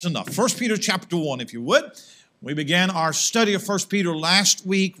Enough. 1 Peter chapter 1, if you would. We began our study of 1 Peter last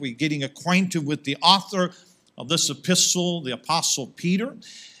week. We're getting acquainted with the author of this epistle, the Apostle Peter,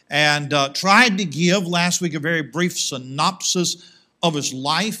 and tried to give last week a very brief synopsis of his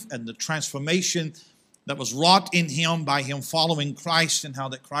life and the transformation that was wrought in him by him following Christ, and how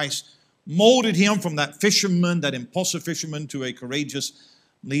that Christ molded him from that fisherman, that impulsive fisherman, to a courageous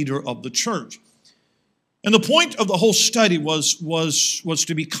leader of the church. And the point of the whole study was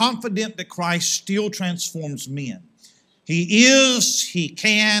to be confident that Christ still transforms men. He is, He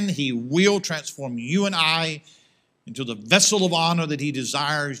can, He will transform you and I into the vessel of honor that He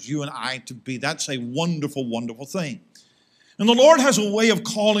desires you and I to be. That's a wonderful, wonderful thing. And the Lord has a way of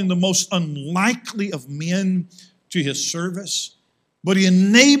calling the most unlikely of men to His service, but He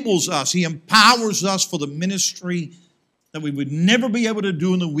enables us, He empowers us for the ministry that we would never be able to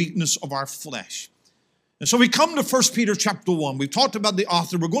do in the weakness of our flesh. And so we come to 1 Peter chapter 1. We've talked about the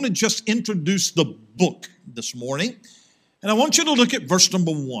author. We're going to just introduce the book this morning. And I want you to look at verse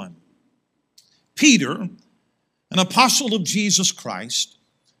number 1. Peter, an apostle of Jesus Christ,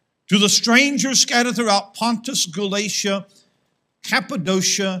 to the strangers scattered throughout Pontus, Galatia,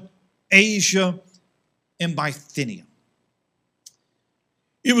 Cappadocia, Asia, and Bithynia.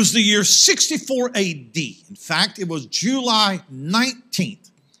 It was the year 64 A.D. In fact, it was July 19th.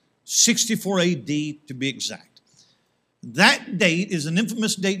 64 A.D. to be exact. That date is an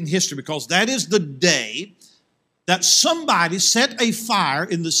infamous date in history because that is the day that somebody set a fire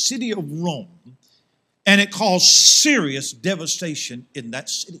in the city of Rome, and it caused serious devastation in that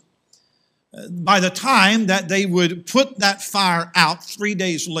city. By the time that they would put that fire out 3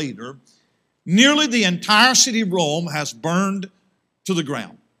 days later, nearly the entire city of Rome has burned to the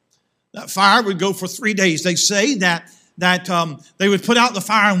ground. That fire would go for 3 days. They say that they would put out the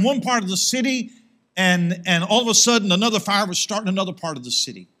fire in one part of the city, and all of a sudden another fire would start in another part of the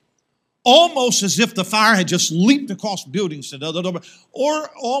city. Almost as if the fire had just leaped across buildings to another, or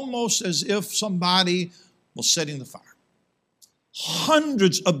almost as if somebody was setting the fire.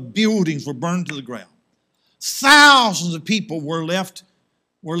 Hundreds of buildings were burned to the ground. Thousands of people were left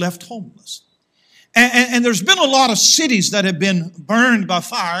homeless. And there's been a lot of cities that have been burned by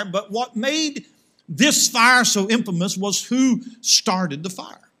fire, but what made this fire so infamous was who started the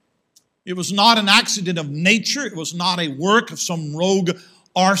fire. It was not an accident of nature. It was not a work of some rogue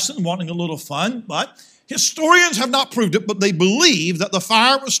arson wanting a little fun, but historians have not proved it, but they believe that the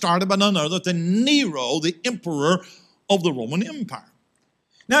fire was started by none other than Nero, the emperor of the Roman Empire.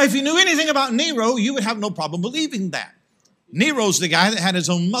 Now, if you knew anything about Nero, you would have no problem believing that. Nero's the guy that had his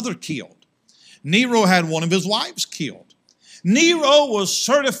own mother killed. Nero had one of his wives killed. Nero was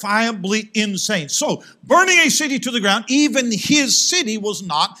certifiably insane. So, burning a city to the ground, even his city was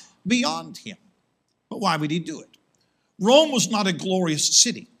not beyond him. But why would he do it? Rome was not a glorious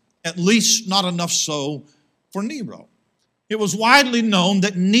city, at least not enough so for Nero. It was widely known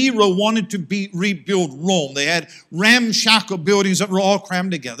that Nero wanted to rebuild Rome. They had ramshackle buildings that were all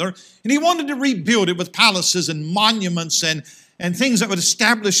crammed together, and he wanted to rebuild it with palaces and monuments and things that would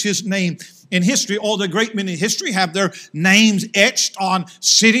establish his name in history. All the great men in history have their names etched on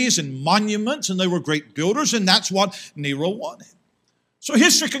cities and monuments, and they were great builders, and that's what Nero wanted. So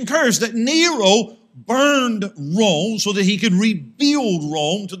history concurs that Nero burned Rome so that he could rebuild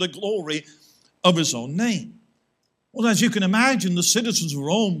Rome to the glory of his own name. Well, as you can imagine, the citizens of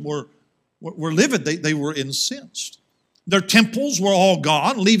Rome were livid. They were incensed. Their temples were all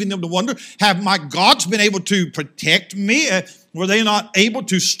gone, leaving them to wonder, have my gods been able to protect me? Were they not able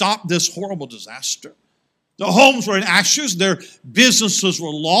to stop this horrible disaster? The homes were in ashes. Their businesses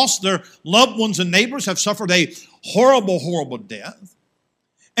were lost. Their loved ones and neighbors have suffered a horrible, horrible death.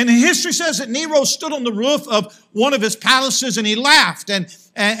 And history says that Nero stood on the roof of one of his palaces and he laughed and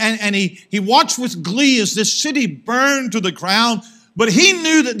he watched with glee as this city burned to the ground. But he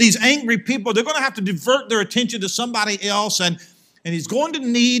knew that these angry people, they're going to have to divert their attention to somebody else, and he's going to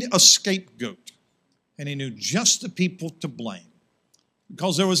need a scapegoat. And he knew just the people to blame.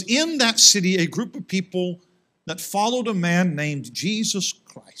 Because there was in that city a group of people that followed a man named Jesus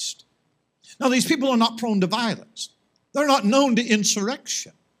Christ. Now, these people are not prone to violence. They're not known to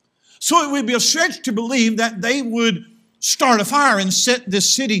insurrection. So it would be a stretch to believe that they would start a fire and set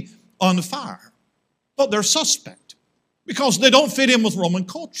this city on fire. But they're suspect because they don't fit in with Roman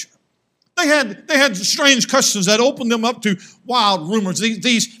culture. They had strange customs that opened them up to wild rumors.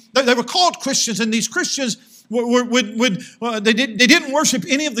 They were called Christians, and these Christians they didn't worship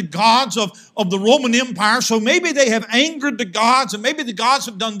any of the gods of the Roman Empire. So maybe they have angered the gods, and maybe the gods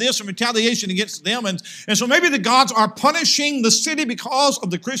have done this in retaliation against them, and so maybe the gods are punishing the city because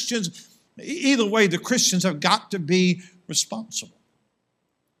of the Christians. Either way, the Christians have got to be responsible.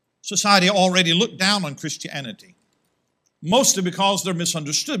 society already looked down on Christianity, mostly because they're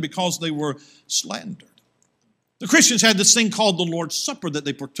misunderstood, because they were slandered. The Christians had this thing called the Lord's Supper that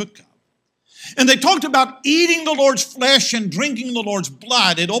they partook of. And they talked about eating the Lord's flesh and drinking the Lord's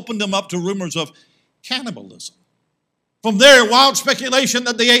blood. It opened them up to rumors of cannibalism. From there, wild speculation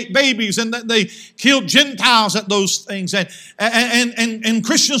that they ate babies and that they killed Gentiles at those things. And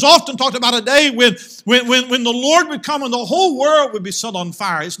Christians often talked about a day when the Lord would come and the whole world would be set on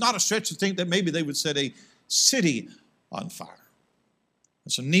fire. It's not a stretch to think that maybe they would set a city on fire.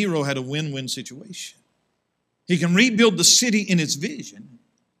 And so Nero had a win-win situation. He can rebuild the city in its vision,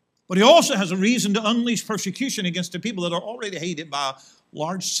 but he also has a reason to unleash persecution against the people that are already hated by a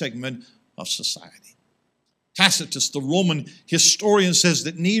large segment of society. Tacitus, the Roman historian, says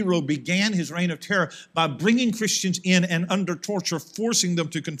that Nero began his reign of terror by bringing Christians in and under torture, forcing them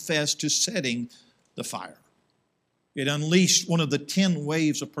to confess to setting the fire. It unleashed one of the 10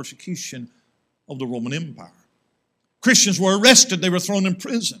 waves of persecution of the Roman Empire. Christians were arrested. They were thrown in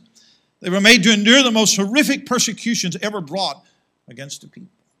prison. They were made to endure the most horrific persecutions ever brought against the people.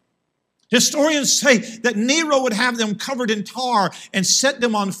 Historians say that Nero would have them covered in tar and set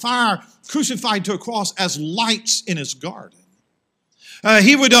them on fire, crucified to a cross as lights in his garden.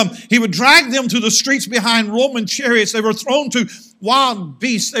 He would drag them to the streets behind Roman chariots. They were thrown to wild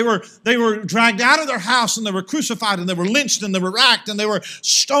beasts. They were dragged out of their house and they were crucified and they were lynched and they were racked and they were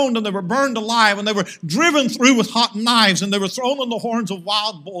stoned and they were burned alive and they were driven through with hot knives and they were thrown on the horns of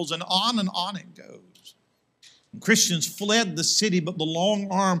wild bulls, and on it goes. And Christians fled the city, but the long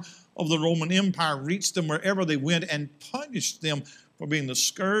arm of the Roman Empire reached them wherever they went and punished them for being the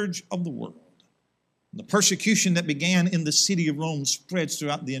scourge of the world. And the persecution that began in the city of Rome spreads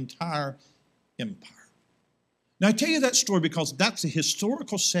throughout the entire empire. Now, I tell you that story because that's a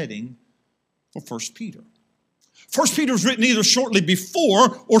historical setting for 1 Peter. 1 Peter was written either shortly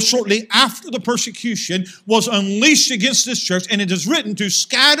before or shortly after the persecution was unleashed against this church, and it is written to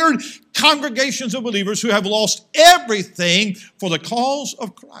scattered congregations of believers who have lost everything for the cause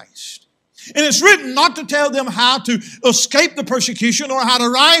of Christ. And it's written not to tell them how to escape the persecution or how to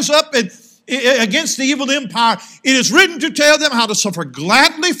rise up against the evil empire. It is written to tell them how to suffer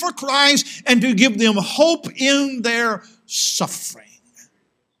gladly for Christ and to give them hope in their suffering.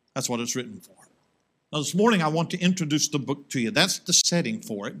 That's what it's written for. Now, this morning I want to introduce the book to you. That's the setting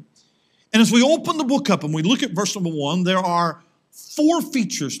for it. And as we open the book up and we look at verse number 1, there are 4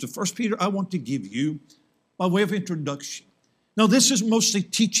 features to 1 Peter I want to give you by way of introduction. Now, this is mostly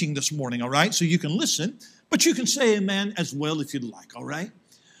teaching this morning, all right? So you can listen, but you can say amen as well if you'd like, all right?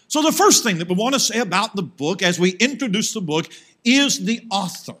 So the first thing that we want to say about the book as we introduce the book is the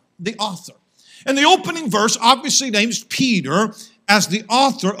author, the author. And the opening verse obviously names Peter as the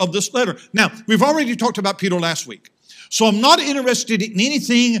author of this letter. Now, we've already talked about Peter last week, so I'm not interested in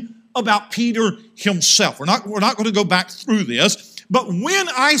anything about Peter himself. We're not going to go back through this, but when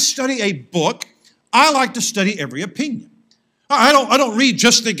I study a book, I like to study every opinion. I don't read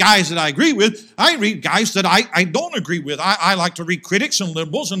just the guys that I agree with. I read guys that I don't agree with. I like to read critics and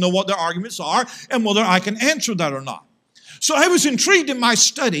liberals and know what their arguments are and whether I can answer that or not. So I was intrigued in my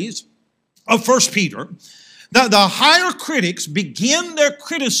studies of 1 Peter that the higher critics begin their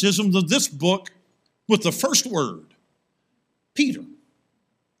criticisms of this book with the first word, Peter.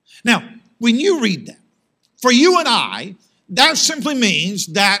 Now, when you read that, for you and I, that simply means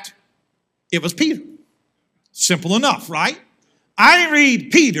that it was Peter. Simple enough, right? I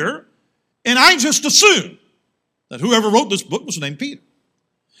read Peter, and I just assume that whoever wrote this book was named Peter.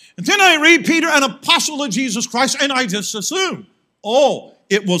 And then I read Peter, an apostle of Jesus Christ, and I just assume,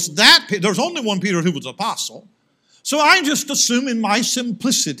 it was that Peter. There's only one Peter who was an apostle. So I just assume in my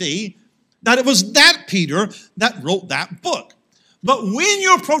simplicity that it was that Peter that wrote that book. But when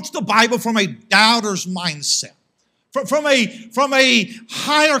you approach the Bible from a doubter's mindset, from a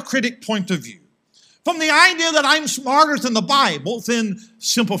higher critic point of view, from the idea that I'm smarter than the Bible, then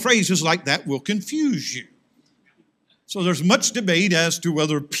simple phrases like that will confuse you. So there's much debate as to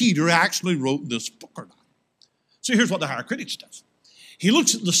whether Peter actually wrote this book or not. So here's what the higher critics does. He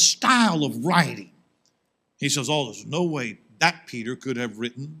looks at the style of writing. He says, there's no way that Peter could have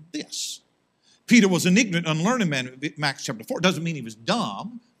written this. Peter was an ignorant, unlearned man, Acts chapter 4. It doesn't mean he was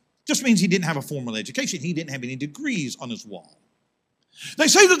dumb. It just means he didn't have a formal education. He didn't have any degrees on his wall. They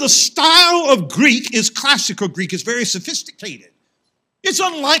say that the style of Greek is classical Greek. It's very sophisticated. It's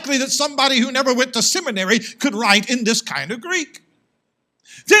unlikely that somebody who never went to seminary could write in this kind of Greek.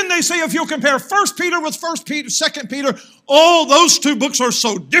 Then they say if you compare 1 Peter with 1 Peter, 2 Peter, those two books are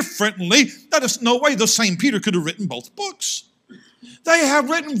so differently that there's no way the same Peter could have written both books. They have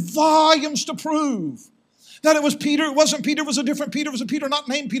written volumes to prove That it was Peter, it wasn't Peter, it was a different Peter, it was a Peter not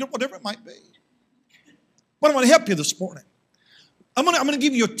named Peter, whatever it might be. But I want to help you this morning. I'm going to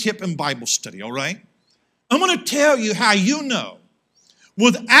give you a tip in Bible study, all right? I'm going to tell you how you know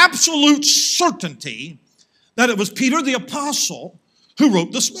with absolute certainty that it was Peter the apostle who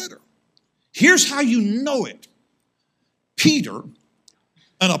wrote this letter. Here's how you know it. Peter,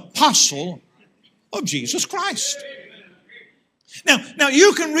 an apostle of Jesus Christ. Now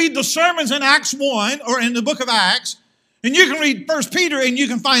you can read the sermons in Acts 1 or in the book of Acts, and you can read 1 Peter and you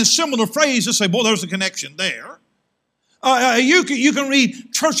can find similar phrases and say, boy, there's a connection there. You can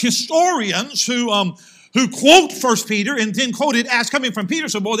read church historians who quote 1 Peter and then quote it as coming from Peter.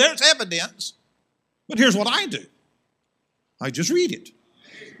 So, boy, there's evidence. But here's what I do. I just read it.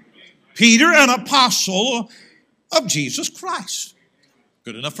 Peter, an apostle of Jesus Christ.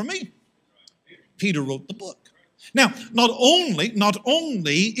 Good enough for me. Peter wrote the book. Now, not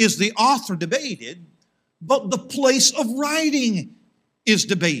only is the author debated, but the place of writing is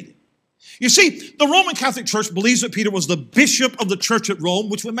debated. You see, the Roman Catholic Church believes that Peter was the bishop of the church at Rome,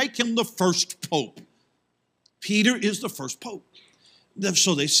 which would make him the first pope. Peter is the first pope.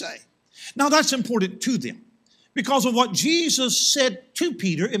 So they say. Now, that's important to them because of what Jesus said to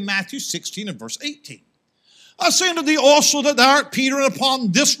Peter in Matthew 16 and verse 18. I say unto thee also that thou art Peter, and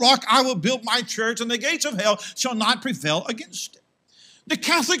upon this rock I will build my church, and the gates of hell shall not prevail against it. The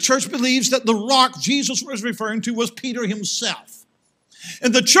Catholic Church believes that the rock Jesus was referring to was Peter himself.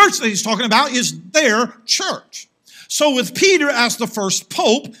 And the church that he's talking about is their church. So with Peter as the first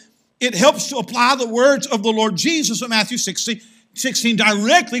pope, it helps to apply the words of the Lord Jesus in Matthew 16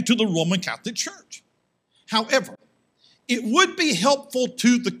 directly to the Roman Catholic Church. However, it would be helpful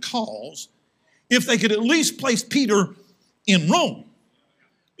to the cause if they could at least place Peter in Rome.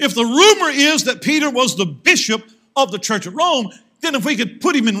 If the rumor is that Peter was the bishop of the church at Rome, then if we could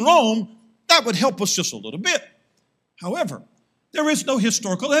put him in Rome, that would help us just a little bit. However, there is no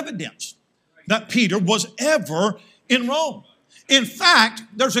historical evidence that Peter was ever in Rome. In fact,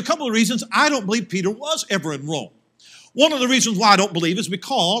 there's a couple of reasons I don't believe Peter was ever in Rome. One of the reasons why I don't believe is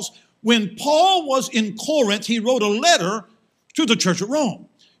because when Paul was in Corinth, he wrote a letter to the church at Rome.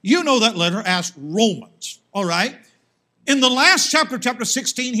 You know that letter as Romans, all right? In the last chapter, chapter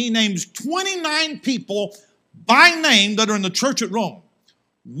 16, he names 29 people by name that are in the church at Rome.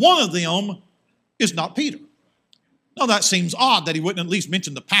 One of them is not Peter. Now, that seems odd that he wouldn't at least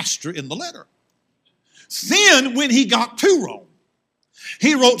mention the pastor in the letter. Then, when he got to Rome,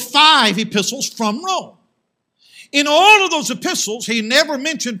 he wrote 5 epistles from Rome. In all of those epistles, he never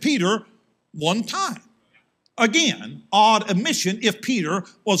mentioned Peter one time. Again, odd omission if Peter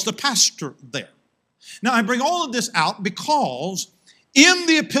was the pastor there. Now, I bring all of this out because in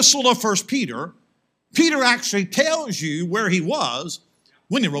the epistle of 1 Peter, Peter actually tells you where he was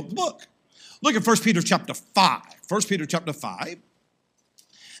when he wrote the book. Look at 1 Peter chapter 5. 1 Peter chapter 5.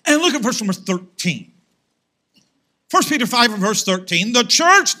 And look at verse number 13. 1 Peter 5 and verse 13. The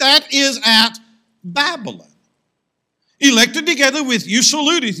church that is at Babylon, elected together with you,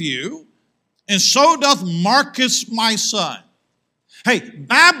 saluteth you, and so doth Marcus my son. Hey,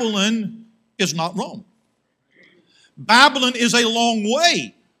 Babylon is not Rome. Babylon is a long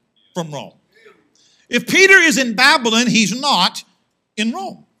way from Rome. If Peter is in Babylon, he's not in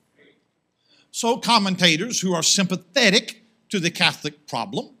Rome. So commentators who are sympathetic to the Catholic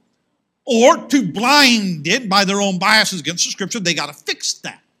problem or too blinded by their own biases against the Scripture, they got to fix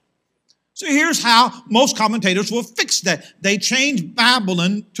that. So here's how most commentators will fix that. They change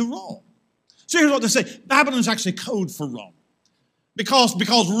Babylon to Rome. So here's what they say. Babylon is actually code for Rome. Because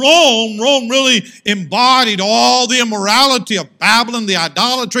Rome really embodied all the immorality of Babylon, the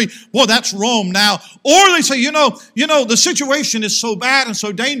idolatry. Boy, that's Rome now. Or they say, you know, the situation is so bad and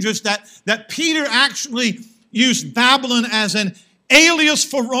so dangerous that Peter actually used Babylon as an alias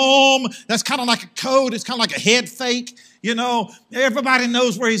for Rome. That's kind of like a code. It's kind of like a head fake. You know, everybody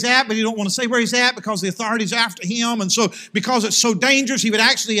knows where he's at, but he don't want to say where he's at because the authority's after him. And so because it's so dangerous, he would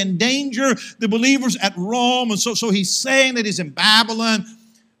actually endanger the believers at Rome. And so he's saying that he's in Babylon.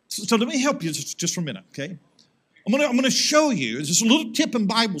 So let me help you just for a minute, okay? I'm going to show you, it's just a little tip in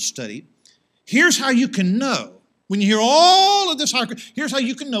Bible study. Here's how you can know. When you hear all of this, here's how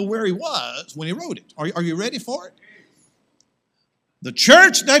you can know where he was when he wrote it. Are you ready for it? The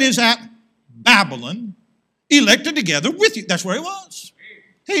church that is at Babylon, elected together with you. That's where he was.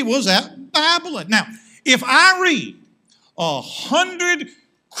 He was at Babylon. Now, if I read 100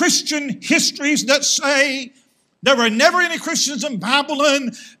 Christian histories that say there were never any Christians in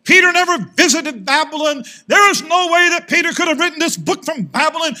Babylon, Peter never visited Babylon, there is no way that Peter could have written this book from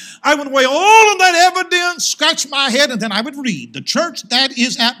Babylon, I would weigh all of that evidence, scratch my head, and then I would read the church that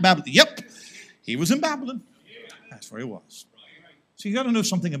is at Babylon. Yep, he was in Babylon. That's where he was. So you got to know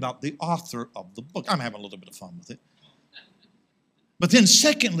something about the author of the book. I'm having a little bit of fun with it. But then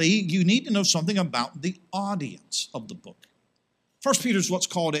secondly, you need to know something about the audience of the book. First Peter is what's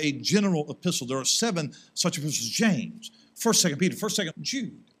called a general epistle. There are 7 such epistles. James, 1st, 2nd Peter, 1st, 2nd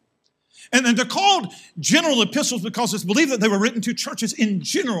Jude. And they're called general epistles because it's believed that they were written to churches in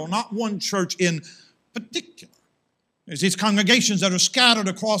general, not one church in particular. There's these congregations that are scattered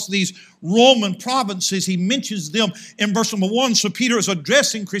across these Roman provinces. He mentions them in verse number 1. So Peter is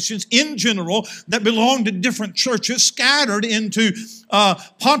addressing Christians in general that belong to different churches scattered into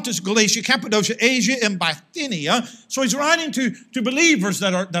Pontus, Galatia, Cappadocia, Asia, and Bithynia. So he's writing to believers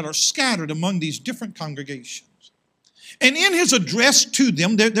that are scattered among these different congregations. And in his address to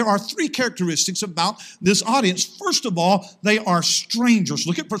them, there are 3 characteristics about this audience. First of all, they are strangers.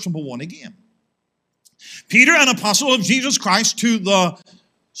 Look at verse number 1 again. Peter, an apostle of Jesus Christ, to the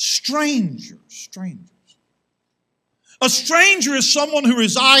strangers. Strangers. A stranger is someone who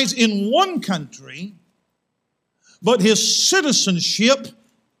resides in one country, but his citizenship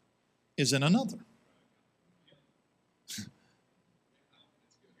is in another.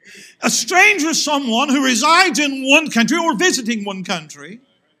 A stranger is someone who resides in one country or visiting one country,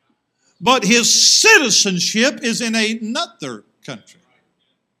 but his citizenship is in another country.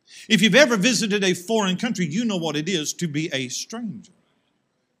 If you've ever visited a foreign country, you know what it is to be a stranger.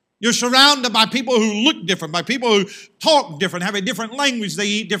 You're surrounded by people who look different, by people who talk different, have a different language, they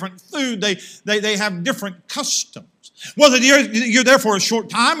eat different food, they have different customs. Whether you're there for a short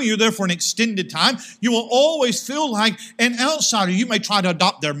time or you're there for an extended time, you will always feel like an outsider. You may try to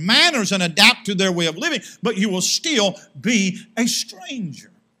adopt their manners and adapt to their way of living, but you will still be a stranger.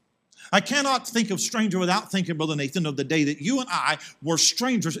 I cannot think of stranger without thinking, Brother Nathan, of the day that you and I were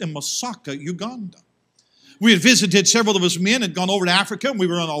strangers in Masaka, Uganda. We had visited, several of us men had gone over to Africa, and we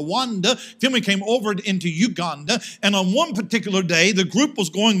were in Rwanda. Then we came over into Uganda, and on one particular day, the group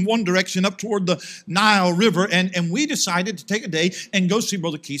was going one direction up toward the Nile River, and we decided to take a day and go see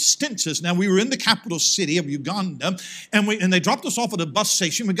Brother Keith Stentz's. Now, we were in the capital city of Uganda, and they dropped us off at a bus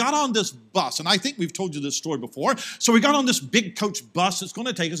station. We got on this bus, and I think we've told you this story before. So we got on this big coach bus. It's going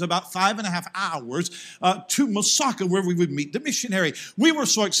to take us about 5.5 hours to Masaka, where we would meet the missionary. We were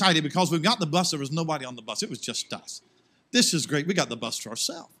so excited because we got the bus. There was nobody on the bus. It was just us. This is great. We got the bus to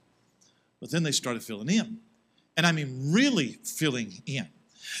ourselves. But then they started filling in. And I mean really filling in.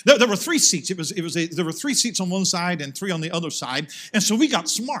 There were 3 seats. There were 3 seats on one side and 3 on the other side. And so we got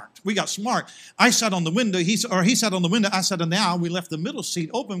smart. I sat on the window. He sat on the window. I sat on the aisle. We left the middle seat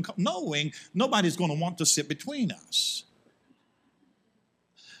open, knowing nobody's going to want to sit between us.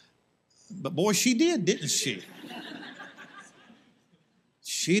 But boy, she did, didn't she?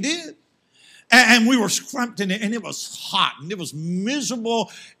 She did. And we were scrumped in it, and it was hot, and it was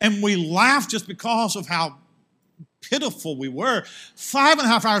miserable, and we laughed just because of how pitiful we were.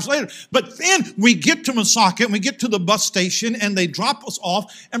 5.5 hours later. But then we get to Masaka, and we get to the bus station, and they drop us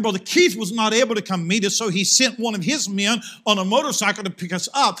off, and Brother Keith was not able to come meet us, so he sent one of his men on a motorcycle to pick us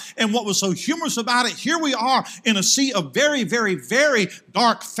up. And what was so humorous about it, here we are in a sea of very, very, very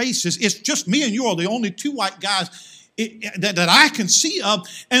dark faces. It's just me and you are the only 2 white guys that I can see of.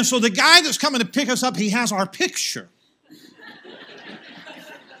 And so the guy that's coming to pick us up, he has our picture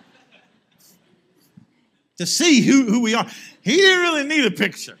to see who we are. He didn't really need a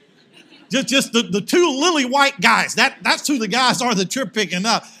picture. Just the 2 lily white guys. That's who the guys are that you're picking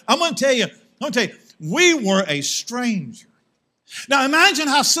up. I'm going to tell you, we were a stranger. Now imagine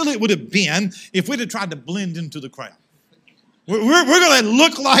how silly it would have been if we'd have tried to blend into the crowd. We're going to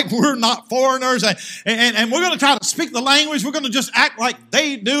look like we're not foreigners, and we're going to try to speak the language. We're going to just act like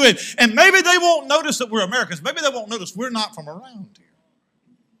they do it. And maybe they won't notice that we're Americans. Maybe they won't notice we're not from around here.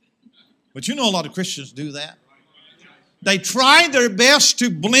 But you know a lot of Christians do that. They try their best to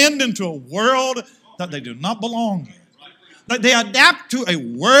blend into a world that they do not belong in. They adapt to a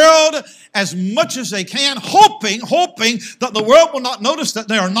world as much as they can, hoping that the world will not notice that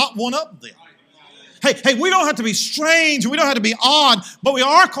they are not one of them. Hey, we don't have to be strange. We don't have to be odd, but we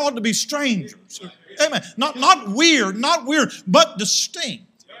are called to be strangers. Amen. Not weird, but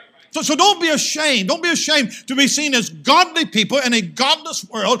distinct. So don't be ashamed. Don't be ashamed to be seen as godly people in a godless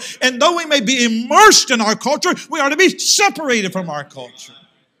world. And though we may be immersed in our culture, we are to be separated from our culture.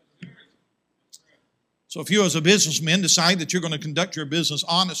 So if you as a businessman decide that you're going to conduct your business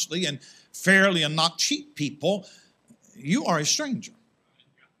honestly and fairly and not cheat people, you are a stranger.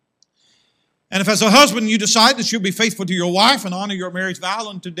 And if as a husband you decide that you'll be faithful to your wife and honor your marriage vow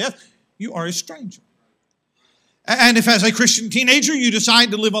unto death, you are a stranger. And if as a Christian teenager you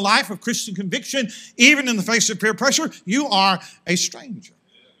decide to live a life of Christian conviction, even in the face of peer pressure, you are a stranger.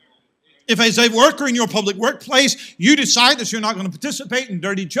 If as a worker in your public workplace, you decide that you're not going to participate in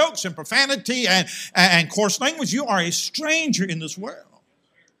dirty jokes and profanity and coarse language, you are a stranger in this world.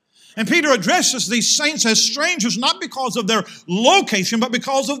 And Peter addresses these saints as strangers not because of their location, but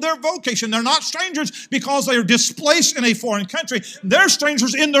because of their vocation. They're not strangers because they are displaced in a foreign country. They're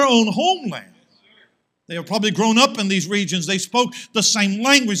strangers in their own homeland. They have probably grown up in these regions. They spoke the same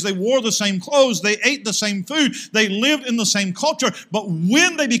language. They wore the same clothes. They ate the same food. They lived in the same culture. But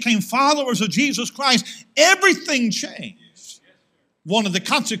when they became followers of Jesus Christ, everything changed. One of the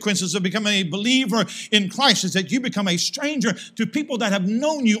consequences of becoming a believer in Christ is that you become a stranger to people that have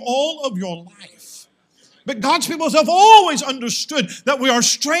known you all of your life. But God's people have always understood that we are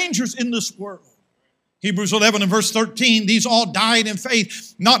strangers in this world. Hebrews 11 and verse 13, these all died in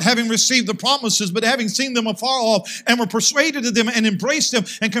faith, not having received the promises, but having seen them afar off, and were persuaded of them and embraced them,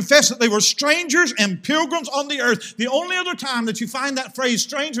 and confessed that they were strangers and pilgrims on the earth. The only other time that you find that phrase,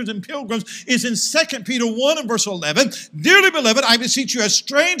 strangers and pilgrims, is in 2 Peter 1 and verse 11. Dearly beloved, I beseech you as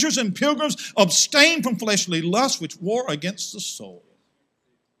strangers and pilgrims, abstain from fleshly lusts which war against the soul.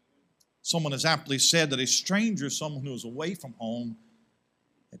 Someone has aptly said that a stranger is someone who is away from home.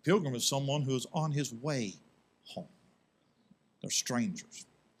 A pilgrim is someone who is on his way home. They're strangers.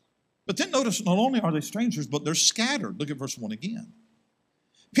 But then notice, not only are they strangers, but they're scattered. Look at verse 1 again.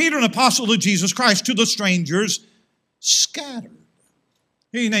 Peter, an apostle of Jesus Christ, to the strangers scattered.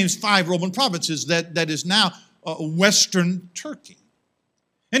 He names 5 Roman provinces that is now Western Turkey.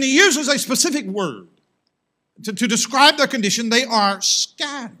 And he uses a specific word to describe their condition. They are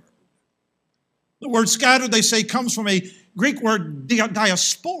scattered. The word scattered, they say, comes from a Greek word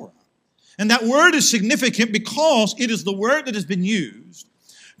diaspora. And that word is significant because it is the word that has been used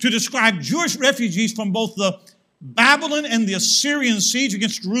to describe Jewish refugees from both the Babylon and the Assyrian siege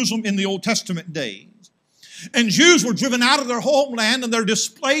against Jerusalem in the Old Testament days. And Jews were driven out of their homeland and they're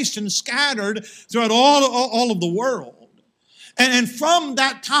displaced and scattered throughout all of the world. And from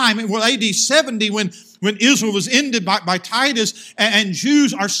that time, well, AD 70, when Israel was ended by Titus and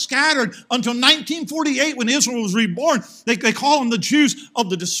Jews are scattered until 1948 when Israel was reborn, they call them the Jews of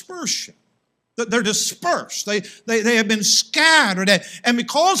the dispersion. They're dispersed. They have been scattered. And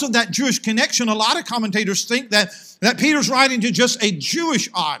because of that Jewish connection, a lot of commentators think that Peter's writing to just a Jewish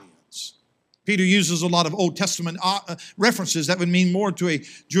audience. Peter uses a lot of Old Testament references that would mean more to a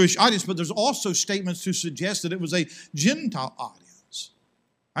Jewish audience, but there's also statements to suggest that it was a Gentile audience.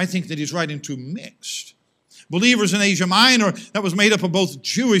 I think that he's writing to mixed believers in Asia Minor that was made up of both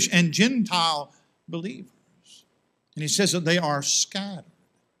Jewish and Gentile believers. And he says that they are scattered.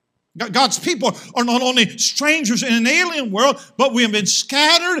 God's people are not only strangers in an alien world, but we have been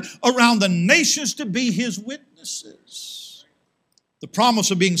scattered around the nations to be his witnesses. The promise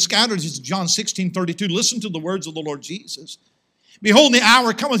of being scattered is John 16:32. Listen to the words of the Lord Jesus. Behold, the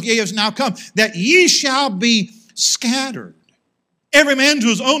hour cometh, yea, is now come, that ye shall be scattered. Every man to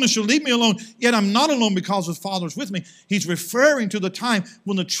his own, and shall leave me alone. Yet I'm not alone because his Father is with me. He's referring to the time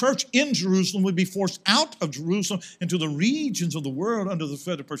when the church in Jerusalem would be forced out of Jerusalem into the regions of the world under the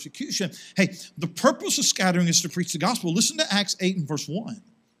threat of persecution. Hey, the purpose of scattering is to preach the gospel. Listen to Acts 8 and verse 1.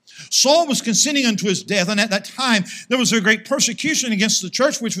 Saul was consenting unto his death, and at that time there was a great persecution against the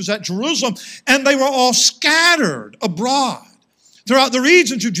church which was at Jerusalem, and they were all scattered abroad throughout the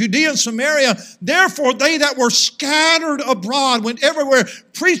regions of Judea and Samaria. Therefore they that were scattered abroad went everywhere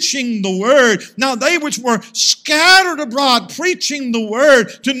preaching the word. Now they which were scattered abroad preaching the word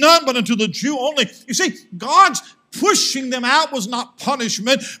to none but unto the Jew only. You see, God's pushing them out was not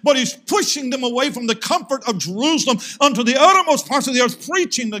punishment, but he's pushing them away from the comfort of Jerusalem unto the uttermost parts of the earth,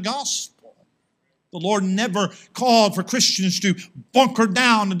 preaching the gospel. The Lord never called for Christians to bunker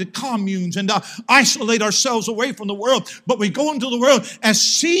down into communes and isolate ourselves away from the world, but we go into the world as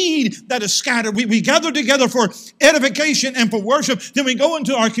seed that is scattered. We gather together for edification and for worship. Then we go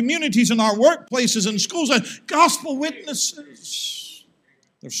into our communities and our workplaces and schools as gospel witnesses.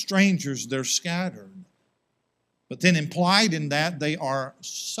 They're strangers, they're scattered. But then implied in that, they are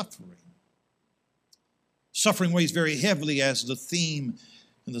suffering. Suffering weighs very heavily as the theme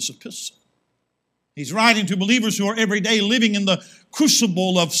in this epistle. He's writing to believers who are every day living in the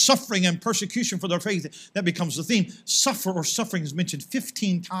crucible of suffering and persecution for their faith. That becomes the theme. Suffer or suffering is mentioned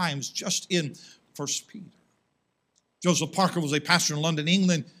 15 times just in 1 Peter. Joseph Parker was a pastor in London,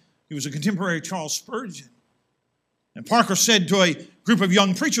 England. He was a contemporary of Charles Spurgeon. And Parker said to a group of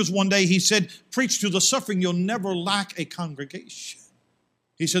young preachers one day, he said, preach to the suffering, you'll never lack a congregation.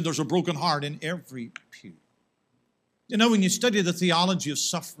 He said, there's a broken heart in every pew. You know, when you study the theology of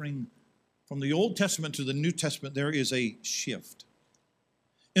suffering from the Old Testament to the New Testament, there is a shift.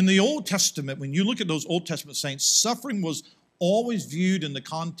 In the Old Testament, when you look at those Old Testament saints, suffering was always viewed in the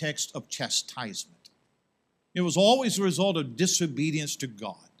context of chastisement. It was always a result of disobedience to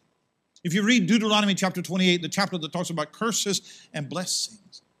God. If you read Deuteronomy chapter 28, the chapter that talks about curses and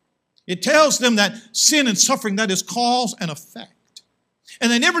blessings, it tells them that sin and suffering, that is cause and effect.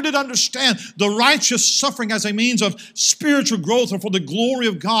 And they never did understand the righteous suffering as a means of spiritual growth or for the glory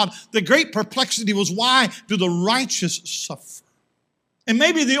of God. The great perplexity was, why do the righteous suffer? And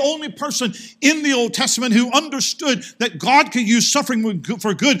maybe the only person in the Old Testament who understood that God could use suffering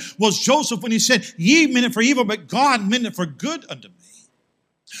for good was Joseph, when he said, "Ye meant it for evil, but God meant it for good unto me."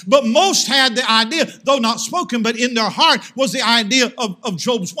 But most had the idea, though not spoken, but in their heart was the idea of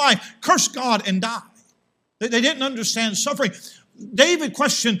Job's wife: curse God and die. They didn't understand suffering. David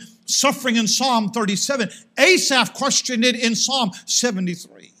questioned suffering in Psalm 37. Asaph questioned it in Psalm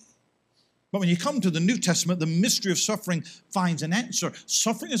 73. But when you come to the New Testament, the mystery of suffering finds an answer.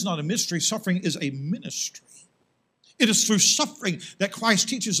 Suffering is not a mystery. Suffering is a ministry. It is through suffering that Christ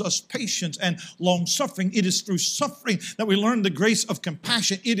teaches us patience and long-suffering. It is through suffering that we learn the grace of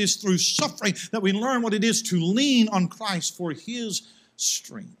compassion. It is through suffering that we learn what it is to lean on Christ for His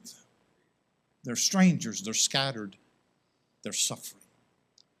strength. They're strangers. They're scattered. They're suffering.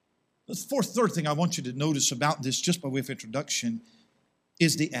 The third thing I want you to notice about this, just by way of introduction,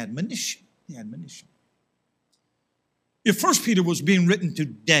 is the admonition. The admonition. If 1 Peter was being written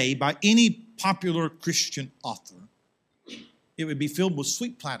today by any popular Christian author, it would be filled with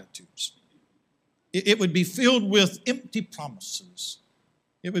sweet platitudes. It would be filled with empty promises.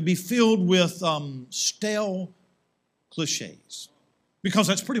 It would be filled with stale cliches. Because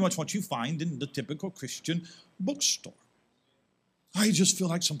that's pretty much what you find in the typical Christian bookstore. I just feel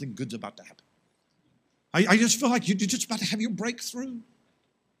like something good's about to happen. I just feel like you're just about to have your breakthrough.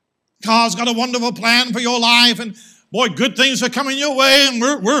 God's got a wonderful plan for your life, and boy, good things are coming your way, and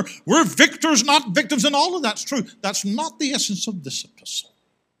we're victors, not victims, and all of that's true. That's not the essence of this epistle.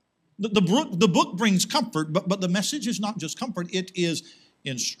 The book brings comfort, but the message is not just comfort, it is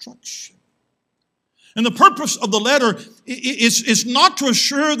instruction. And the purpose of the letter is not to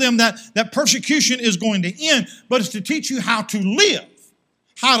assure them that persecution is going to end, but it's to teach you how to live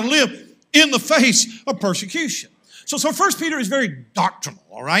in the face of persecution. So 1 Peter is very doctrinal,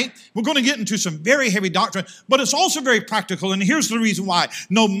 all right? We're going to get into some very heavy doctrine, but it's also very practical, and here's the reason why.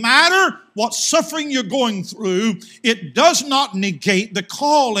 No matter what suffering you're going through, it does not negate the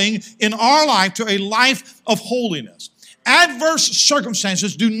calling in our life to a life of holiness. Adverse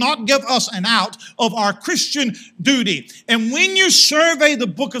circumstances do not give us an out of our Christian duty. And when you survey the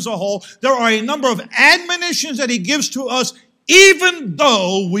book as a whole, there are a number of admonitions that he gives to us even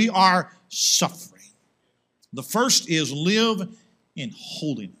though we are suffering. The first is live in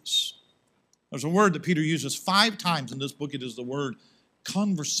holiness. There's a word that Peter uses 5 times in this book. It is the word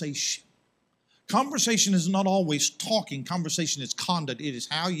conversation. Conversation is not always talking. Conversation is conduct. It is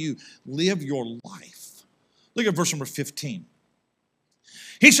how you live your life. Look at verse number 15.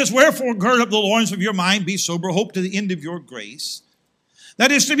 He says, "Wherefore gird up the loins of your mind, be sober, hope to the end of your grace,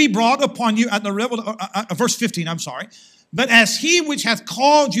 that is to be brought upon you at the verse 15, I'm sorry. But as he which hath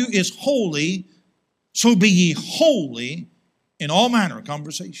called you is holy, so be ye holy in all manner of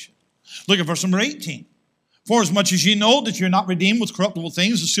conversation." Look at verse number 18. "For as much as ye know that you're not redeemed with corruptible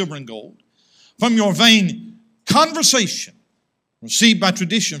things, as silver and gold, from your vain conversation, received by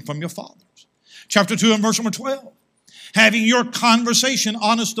tradition from your fathers." Chapter 2 and verse number 12. "Having your conversation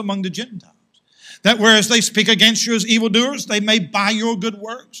honest among the Gentiles, that whereas they speak against you as evildoers, they may by your good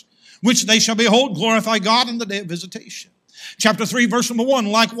works, which they shall behold, glorify God in the day of visitation." Chapter 3, verse number 1,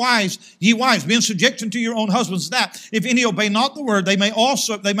 "Likewise, ye wives, be in subjection to your own husbands, that if any obey not the word, they may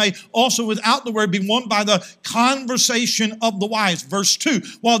also without the word be won by the conversation of the wise." Verse 2,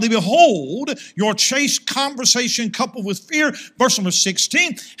 "While they behold your chaste conversation coupled with fear." Verse number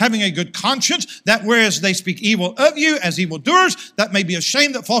 16, "Having a good conscience, that whereas they speak evil of you as evildoers, that may be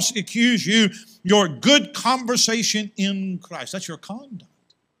ashamed that falsely accuse you, your good conversation in Christ." That's your conduct.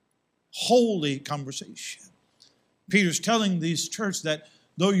 Holy conversation. Peter's telling these church that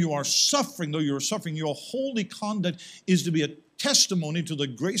though you're suffering, your holy conduct is to be a testimony to the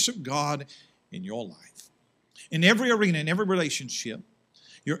grace of God in your life. In every arena, in every relationship,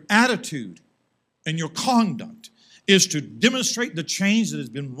 your attitude and your conduct is to demonstrate the change that has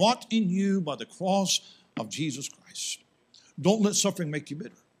been wrought in you by the cross of Jesus Christ. Don't let suffering make you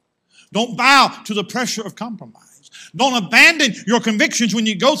bitter. Don't bow to the pressure of compromise. Don't abandon your convictions when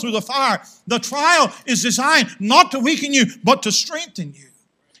you go through the fire. The trial is designed not to weaken you, but to strengthen you.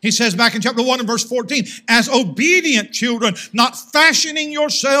 He says back in chapter 1 and verse 14, as obedient children, not fashioning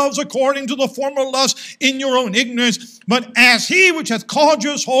yourselves according to the former lust in your own ignorance, but as he which hath called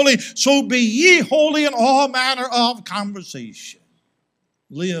you is holy, so be ye holy in all manner of conversation.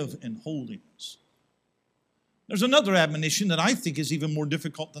 Live in holiness. There's another admonition that I think is even more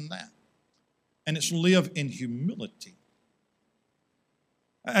difficult than that, and it's live in humility.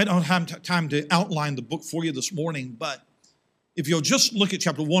 I don't have time to outline the book for you this morning, but if you'll just look at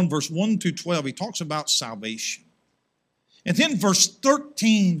chapter 1, verse 1 through 12, he talks about salvation. And then verse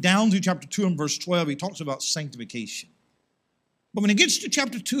 13 down through chapter 2 and verse 12, he talks about sanctification. But when he gets to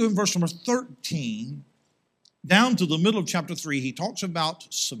chapter 2 and verse number 13, down to the middle of chapter 3, he talks about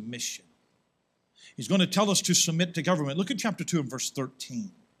submission. He's going to tell us to submit to government. Look at chapter 2 and verse 13.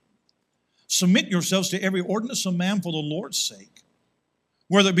 Submit yourselves to every ordinance of man for the Lord's sake,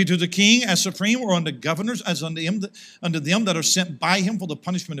 whether it be to the king as supreme or unto governors as unto them that are sent by him for the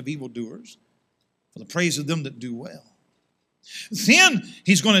punishment of evildoers, for the praise of them that do well. Then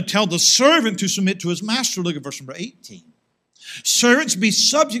he's going to tell the servant to submit to his master. Look at verse number 18. Servants, be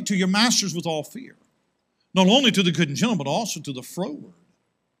subject to your masters with all fear, not only to the good and gentle, but also to the froward.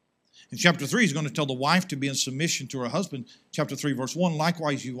 In chapter 3, he's going to tell the wife to be in submission to her husband. Chapter 3, verse 1,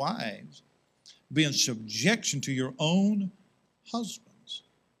 likewise you wives, be in subjection to your own husband.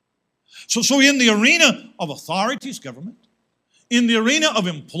 So in the arena of authorities, government, in the arena of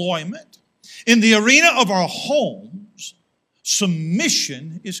employment, in the arena of our homes,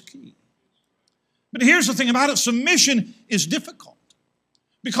 submission is key. But here's the thing about it, submission is difficult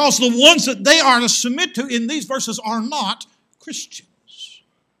because the ones that they are to submit to in these verses are not Christians.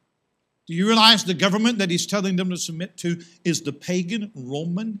 Do you realize the government that he's telling them to submit to is the pagan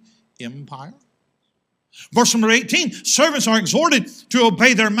Roman Empire? Verse number 18, servants are exhorted to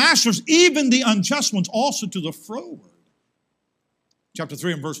obey their masters, even the unjust ones, also to the froward. Chapter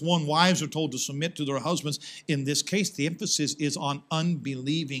 3 and verse 1, wives are told to submit to their husbands. In this case, the emphasis is on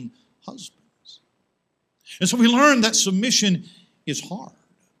unbelieving husbands. And so we learn that submission is hard.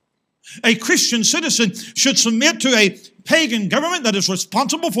 A Christian citizen should submit to a pagan government that is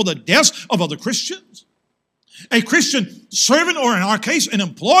responsible for the deaths of other Christians. A Christian servant, or in our case, an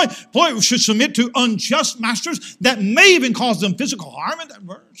employee should submit to unjust masters that may even cause them physical harm in that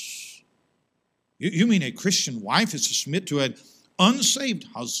verse. You mean a Christian wife is to submit to an unsaved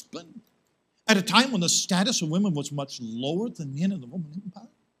husband at a time when the status of women was much lower than men in the Roman Empire?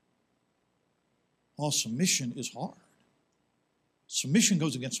 Well, submission is hard. Submission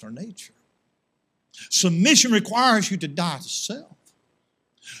goes against our nature. Submission requires you to die to self.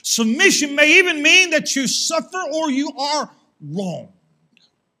 Submission may even mean that you suffer or you are wronged.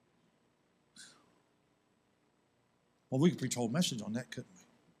 Well, we could preach a whole message on that, couldn't we?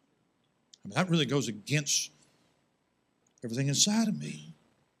 I mean, that really goes against everything inside of me.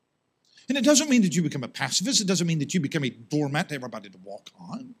 And it doesn't mean that you become a pacifist. It doesn't mean that you become a doormat to everybody to walk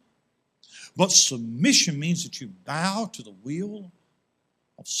on. But submission means that you bow to the will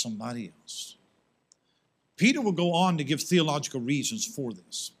of somebody else. Peter will go on to give theological reasons for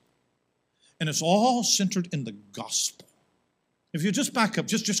this. And it's all centered in the gospel. If you just back up,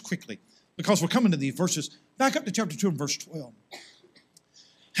 just quickly, because we're coming to these verses, back up to chapter 2 and verse 12.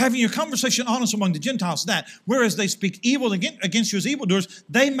 Having your conversation honest among the Gentiles, that, whereas they speak evil against you as evildoers,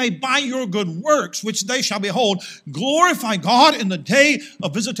 they may by your good works, which they shall behold, glorify God in the day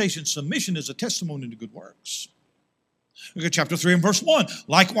of visitation. Submission is a testimony to good works. Look at chapter 3 and verse 1.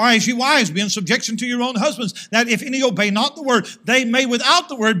 Likewise, you wives, be in subjection to your own husbands, that if any obey not the word, they may without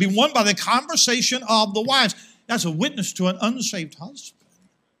the word be won by the conversation of the wives. That's a witness to an unsaved husband.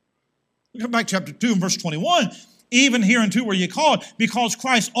 Look at back chapter 2 and verse 21. Even hereunto were ye called, because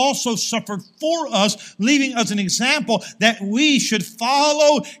Christ also suffered for us, leaving us an example that we should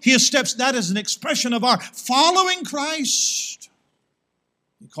follow his steps. That is an expression of our following Christ.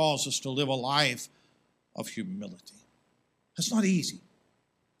 He calls us to live a life of humility. That's not easy,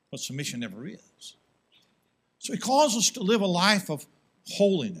 but submission never is. So he calls us to live a life of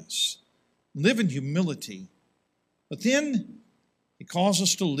holiness, live in humility, but then he calls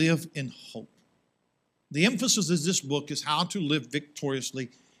us to live in hope. The emphasis of this book is how to live victoriously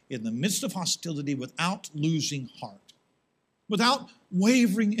in the midst of hostility without losing heart, without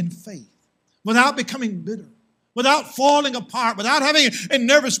wavering in faith, without becoming bitter, without falling apart, without having a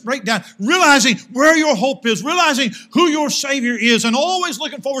nervous breakdown, realizing where your hope is, realizing who your Savior is, and always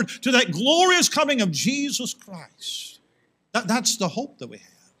looking forward to that glorious coming of Jesus Christ. That's the hope that we have.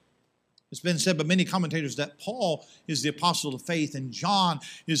 It's been said by many commentators that Paul is the apostle of faith, and John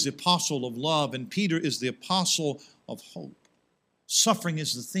is the apostle of love, and Peter is the apostle of hope. Suffering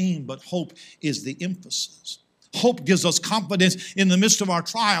is the theme, but hope is the emphasis. Hope gives us confidence in the midst of our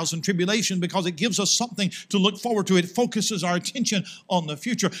trials and tribulation because it gives us something to look forward to. It focuses our attention on the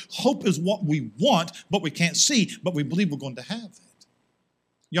future. Hope is what we want, but we can't see, but we believe we're going to have it.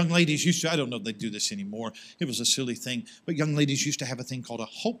 Young ladies used to, I don't know if they do this anymore. It was a silly thing, but young ladies used to have a thing called a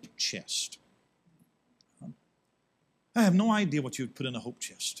hope chest. I have no idea what you would put in a hope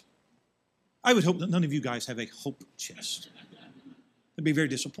chest. I would hope that none of you guys have a hope chest. It'd be very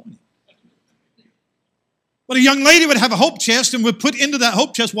disappointing. But a young lady would have a hope chest and would put into that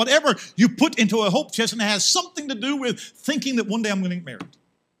hope chest whatever you put into a hope chest, and it has something to do with thinking that one day I'm going to get married.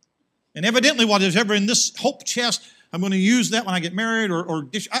 And evidently what is ever in this hope chest, I'm going to use that when I get married, or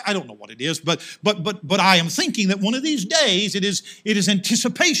I don't know what it is, but I am thinking that one of these days it is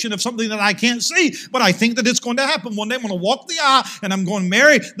anticipation of something that I can't see, but I think that it's going to happen. One day I'm going to walk the aisle and I'm going to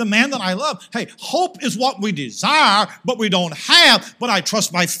marry the man that I love. Hey, hope is what we desire, but we don't have, but I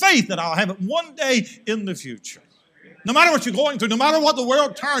trust by faith that I'll have it one day in the future. No matter what you're going through, no matter what the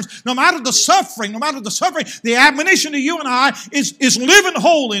world turns, no matter the suffering, the admonition to you and I is live in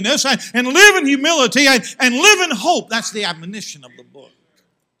holiness and live in humility and live in hope. That's the admonition of the book.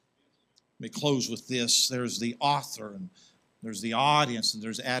 Let me close with this. There's the author, and there's the audience, and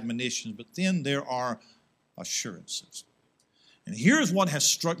there's admonitions, but then there are assurances. And here's what has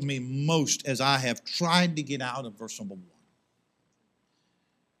struck me most as I have tried to get out of verse number 1.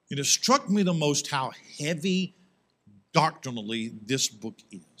 It has struck me the most how heavy doctrinally this book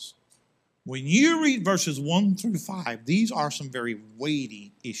is. When you read verses 1 through 5, these are some very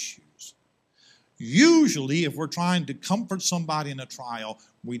weighty issues. Usually, if we're trying to comfort somebody in a trial,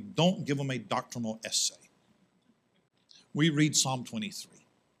 we don't give them a doctrinal essay. We read Psalm 23.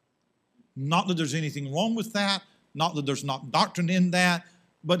 Not that there's anything wrong with that, not that there's not doctrine in that,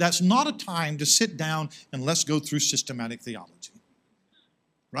 but that's not a time to sit down and let's go through systematic theology.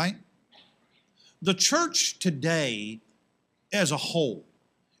 Right? The church today, as a whole,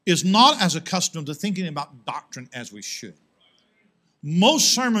 is not as accustomed to thinking about doctrine as we should.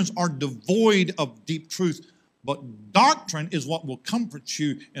 Most sermons are devoid of deep truth, but doctrine is what will comfort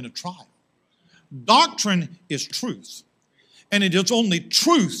you in a trial. Doctrine is truth, and it is only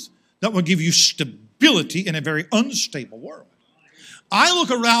truth that will give you stability in a very unstable world. I look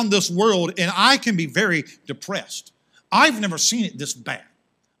around this world and I can be very depressed. I've never seen it this bad.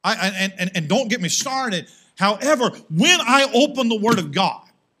 And don't get me started. However, when I open the Word of God,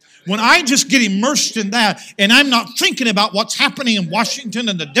 when I just get immersed in that and I'm not thinking about what's happening in Washington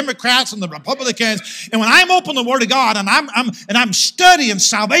and the Democrats and the Republicans, and when I'm open the Word of God and I'm studying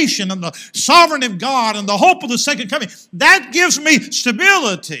salvation and the sovereignty of God and the hope of the second coming, that gives me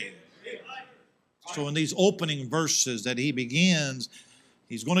stability. So in these opening verses that he begins,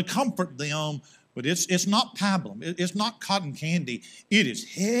 he's going to comfort them. But it's not pablum. It's not cotton candy. It is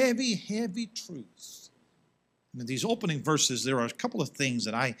heavy, heavy truth. And in these opening verses, there are a couple of things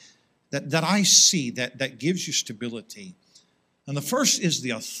that I see that gives you stability. And the first is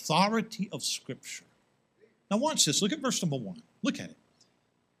the authority of Scripture. Now watch this. Look at verse number 1. Look at it.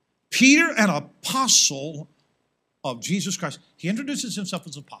 Peter, an apostle of Jesus Christ. He introduces himself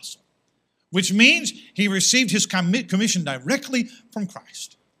as apostle, which means he received his commission directly from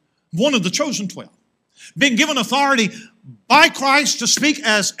Christ. One of the chosen 12, being given authority by Christ to speak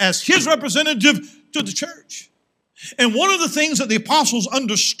as his representative to the church. And one of the things that the apostles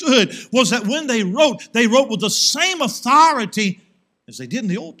understood was that when they wrote with the same authority as they did in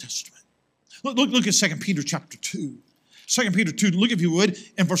the Old Testament. Look at 2 Peter chapter 2. 2 Peter 2, look if you would,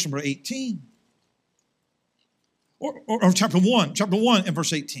 in verse number 18. Or chapter 1 and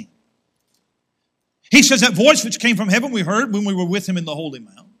verse 18. He says, that voice which came from heaven we heard when we were with him in the holy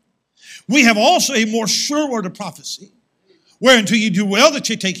mount. We have also a more sure word of prophecy, whereunto ye do well that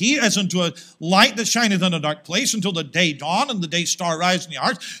ye take heed as unto a light that shineth in a dark place until the day dawn and the day star rise in your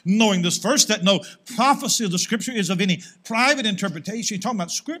hearts, knowing this first, that no prophecy of the Scripture is of any private interpretation. He's talking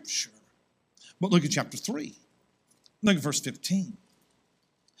about Scripture. But look at chapter 3. Look at verse 15.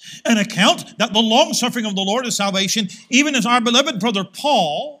 An account that the long-suffering of the Lord is salvation, even as our beloved brother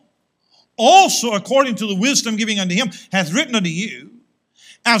Paul, also according to the wisdom giving unto him, hath written unto you,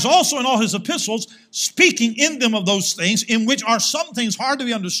 as also in all his epistles, speaking in them of those things, in which are some things hard to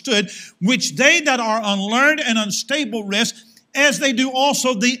be understood, which they that are unlearned and unstable rest, as they do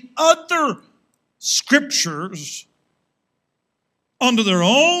also the other Scriptures, unto their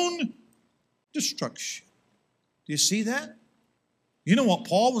own destruction. Do you see that? You know what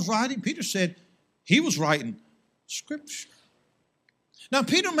Paul was writing? Peter said he was writing Scripture. Now,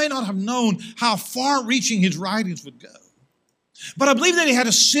 Peter may not have known how far-reaching his writings would go, but I believe that he had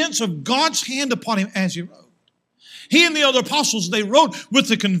a sense of God's hand upon him as he wrote. He and the other apostles, they wrote with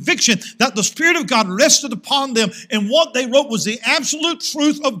the conviction that the Spirit of God rested upon them, and what they wrote was the absolute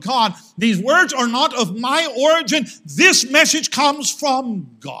truth of God. These words are not of my origin. This message comes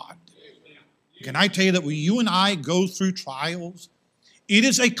from God. Can I tell you that when you and I go through trials, it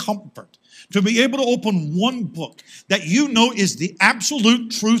is a comfort to be able to open one book that you know is the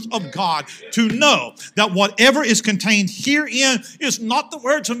absolute truth of God, to know that whatever is contained herein is not the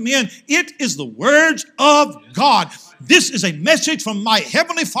words of men, it is the words of God. This is a message from my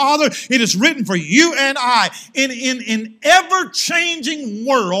Heavenly Father. It is written for you and I. In ever-changing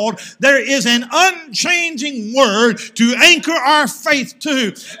world, there is an unchanging word to anchor our faith to.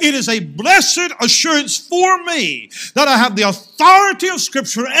 It is a blessed assurance for me that I have the authority of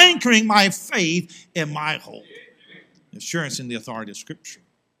Scripture anchoring my faith in my hope. Assurance in the authority of Scripture.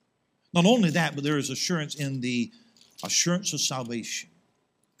 Not only that, but there is assurance in the assurance of salvation.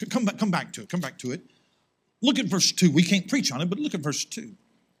 Come back to it. Look at verse 2. We can't preach on it, but look at verse 2.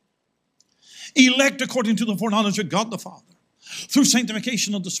 Elect according to the foreknowledge of God the Father, through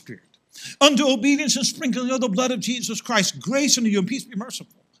sanctification of the Spirit, unto obedience and sprinkling of the blood of Jesus Christ, grace unto you and peace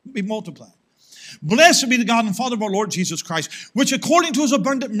be multiplied. Blessed be the God and Father of our Lord Jesus Christ, which according to his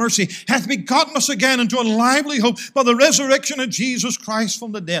abundant mercy hath begotten us again unto a lively hope by the resurrection of Jesus Christ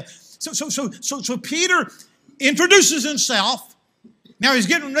from the dead. So Peter introduces himself. Now he's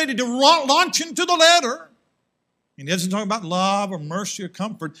getting ready to launch into the letter. And he doesn't talk about love or mercy or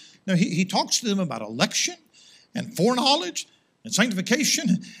comfort. No, he talks to them about election and foreknowledge and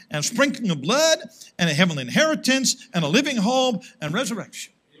sanctification and sprinkling of blood and a heavenly inheritance and a living hope and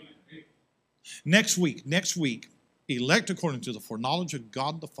resurrection. Next week, elect according to the foreknowledge of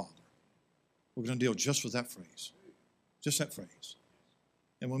God the Father. We're going to deal just with that phrase. Just that phrase.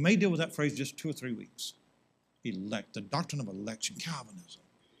 And we may deal with that phrase just 2 or 3 weeks. Elect, the doctrine of election, Calvinism.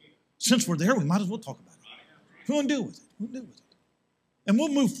 Since we're there, we might as well talk about it. We want to deal with it. And we'll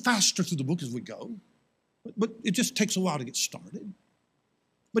move faster through the book as we go. But it just takes a while to get started.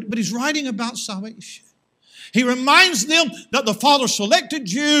 But he's writing about salvation. He reminds them that the Father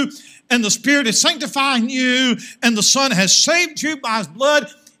selected you, and the Spirit is sanctifying you, and the Son has saved you by his blood.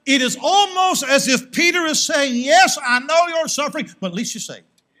 It is almost as if Peter is saying, yes, I know you're suffering, but at least you're saved.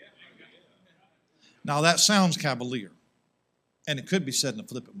 Now that sounds cavalier, and it could be said in a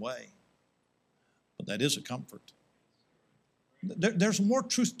flippant way, but that is a comfort. There's more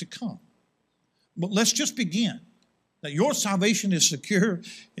truth to come. But let's just begin that your salvation is secure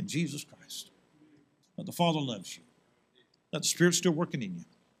in Jesus Christ. That the Father loves you. That the Spirit's still working in you.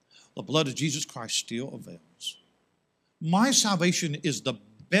 The blood of Jesus Christ still avails. My salvation is the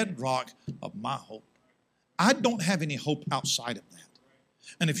bedrock of my hope. I don't have any hope outside of that.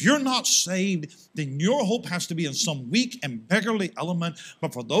 And if you're not saved, then your hope has to be in some weak and beggarly element.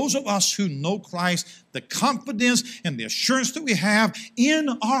 But for those of us who know Christ, the confidence and the assurance that we have in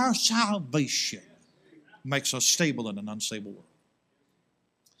our salvation makes us stable in an unstable world.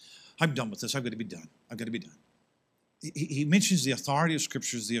 I'm done with this. I've got to be done. He mentions the authority of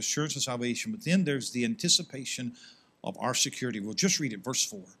Scriptures, the assurance of salvation, but then there's the anticipation of our security. We'll just read it, verse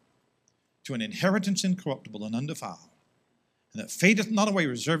 4. To an inheritance incorruptible and undefiled, and that fadeth not away,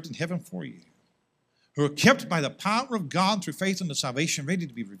 reserved in heaven for you, who are kept by the power of God through faith unto salvation, ready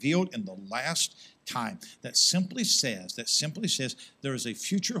to be revealed in the last time. That simply says there is a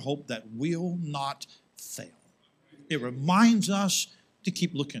future hope that will not fail. It reminds us to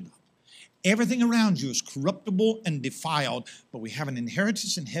keep looking up. Everything around you is corruptible and defiled, but we have an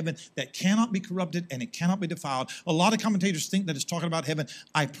inheritance in heaven that cannot be corrupted and it cannot be defiled. A lot of commentators think that it's talking about heaven.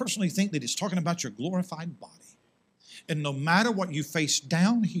 I personally think that it's talking about your glorified body. And no matter what you face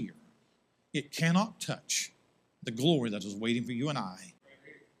down here, it cannot touch the glory that is waiting for you and I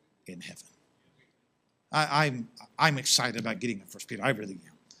in heaven. I'm excited about getting in 1 Peter. I really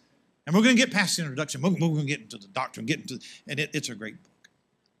am. And we're going to get past the introduction. We're going to get into the doctrine, it's a great book.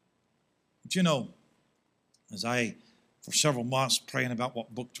 But you know, as I, for several months, praying about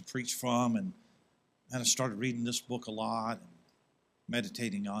what book to preach from, and I started reading this book a lot and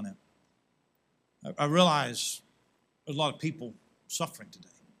meditating on it, I realized there's a lot of people suffering today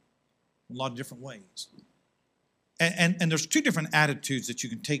in a lot of different ways. And there's 2 different attitudes that you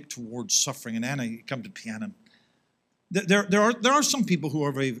can take towards suffering. And Anna, you come to piano. There are some people who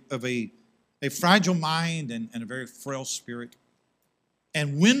are of a fragile mind and a very frail spirit.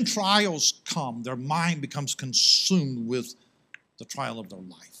 And when trials come, their mind becomes consumed with the trial of their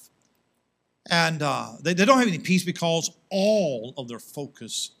life. And they don't have any peace because all of their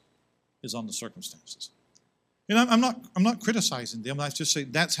focus is on the circumstances. You know, I'm not criticizing them. I just say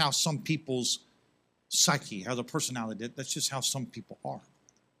that's how some people's psyche, how their personality, that's just how some people are.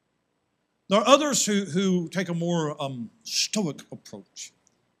 There are others who take a more stoic approach.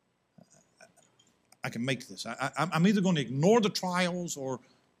 I can make this. I'm either going to ignore the trials or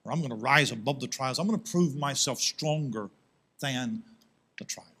I'm going to rise above the trials. I'm going to prove myself stronger than the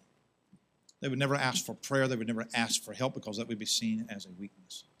trial. They would never ask for prayer. They would never ask for help because that would be seen as a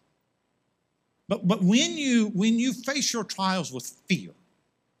weakness. But when you face your trials with fear,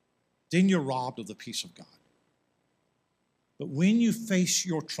 then you're robbed of the peace of God. But when you face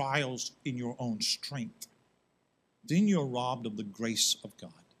your trials in your own strength, then you're robbed of the grace of God.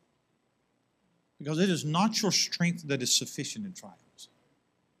 Because it is not your strength that is sufficient in trials.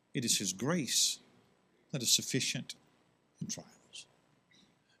 It is His grace that is sufficient in trials.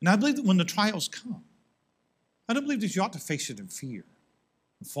 And I believe that when the trials come, I don't believe that you ought to face it in fear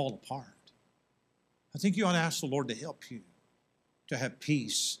and fall apart. I think you ought to ask the Lord to help you to have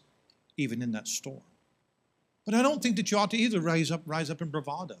peace even in that storm. But I don't think that you ought to either rise up in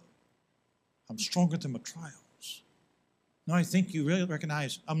bravado. I'm stronger than my trials. No, I think you really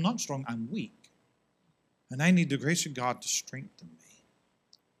recognize I'm not strong, I'm weak. And I need the grace of God to strengthen me.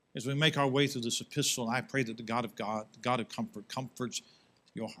 As we make our way through this epistle, I pray that the God of comfort, comforts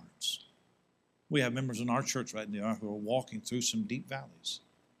your hearts. We have members in our church right now who are walking through some deep valleys.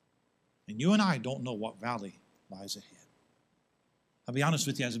 And you and I don't know what valley lies ahead. I'll be honest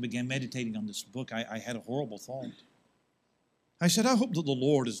with you, as I began meditating on this book, I had a horrible thought. I said, I hope that the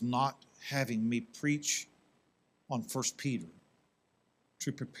Lord is not having me preach on 1 Peter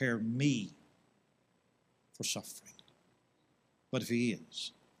to prepare me for suffering. But if He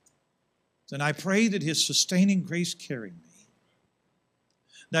is, then I pray that His sustaining grace carry me,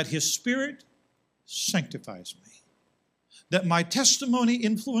 that His Spirit sanctifies me, that my testimony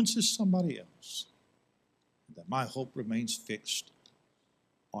influences somebody else, and that my hope remains fixed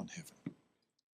on heaven.